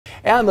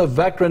And the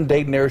Vectren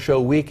Dayton Air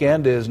Show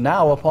weekend is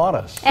now upon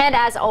us. And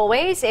as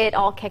always, it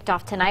all kicked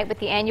off tonight with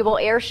the annual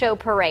Air Show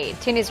parade.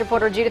 2 News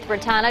reporter Judith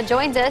Bertana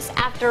joins us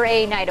after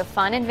a night of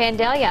fun in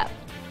Vandalia.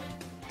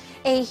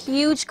 A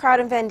huge crowd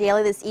in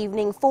Vandalia this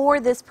evening for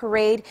this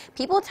parade.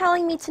 People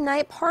telling me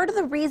tonight part of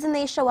the reason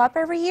they show up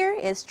every year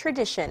is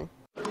tradition.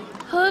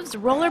 Hooves,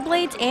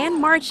 rollerblades, and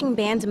marching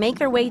bands make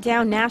their way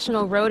down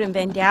National Road in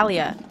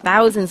Vandalia.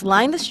 Thousands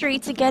line the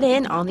street to get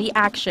in on the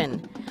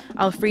action.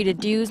 Elfrida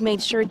Dews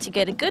made sure to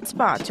get a good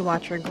spot to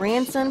watch her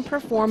grandson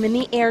perform in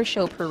the Air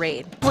Show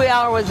parade. We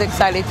are always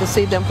excited to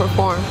see them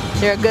perform.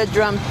 They're a good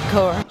drum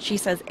corps. She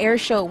says Air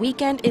Show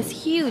weekend is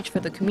huge for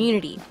the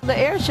community. The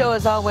Air Show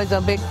is always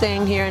a big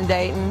thing here in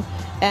Dayton,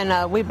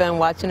 and we've been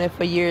watching it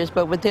for years,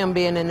 but with them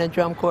being in the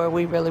drum corps,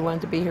 we really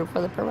wanted to be here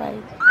for the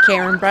parade.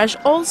 Karen Brush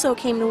also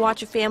came to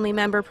watch a family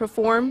member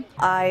perform.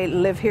 I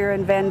live here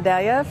in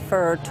Vandalia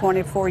for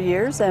 24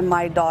 years, and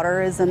my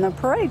daughter is in the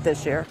parade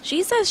this year.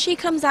 She says she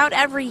comes out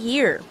every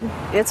year.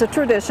 It's a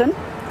tradition.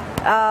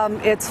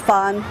 It's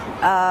fun.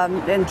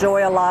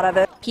 Enjoy a lot of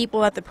it.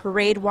 People at the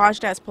parade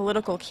watched as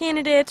political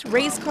candidates,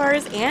 race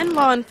cars, and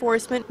law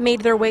enforcement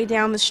made their way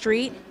down the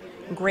street.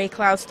 Gray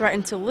clouds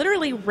threatened to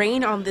literally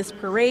rain on this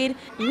parade,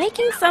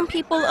 making some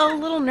people a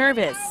little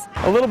nervous.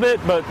 A little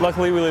bit, but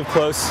luckily we live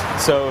close,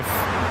 so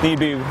if need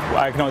be,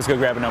 I can always go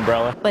grab an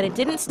umbrella. But it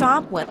didn't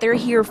stop what they're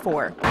here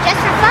for. Just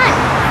for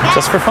fun.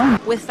 Just for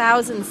fun. With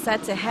thousands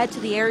set to head to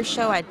the Air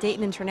Show at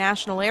Dayton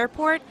International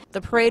Airport,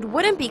 the parade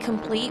wouldn't be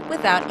complete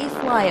without a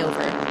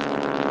flyover.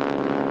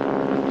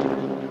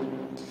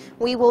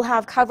 We will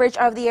have coverage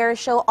of the Air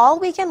Show all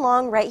weekend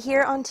long right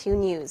here on 2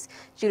 News.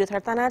 Judith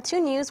Bertana,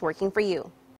 2 News, working for you.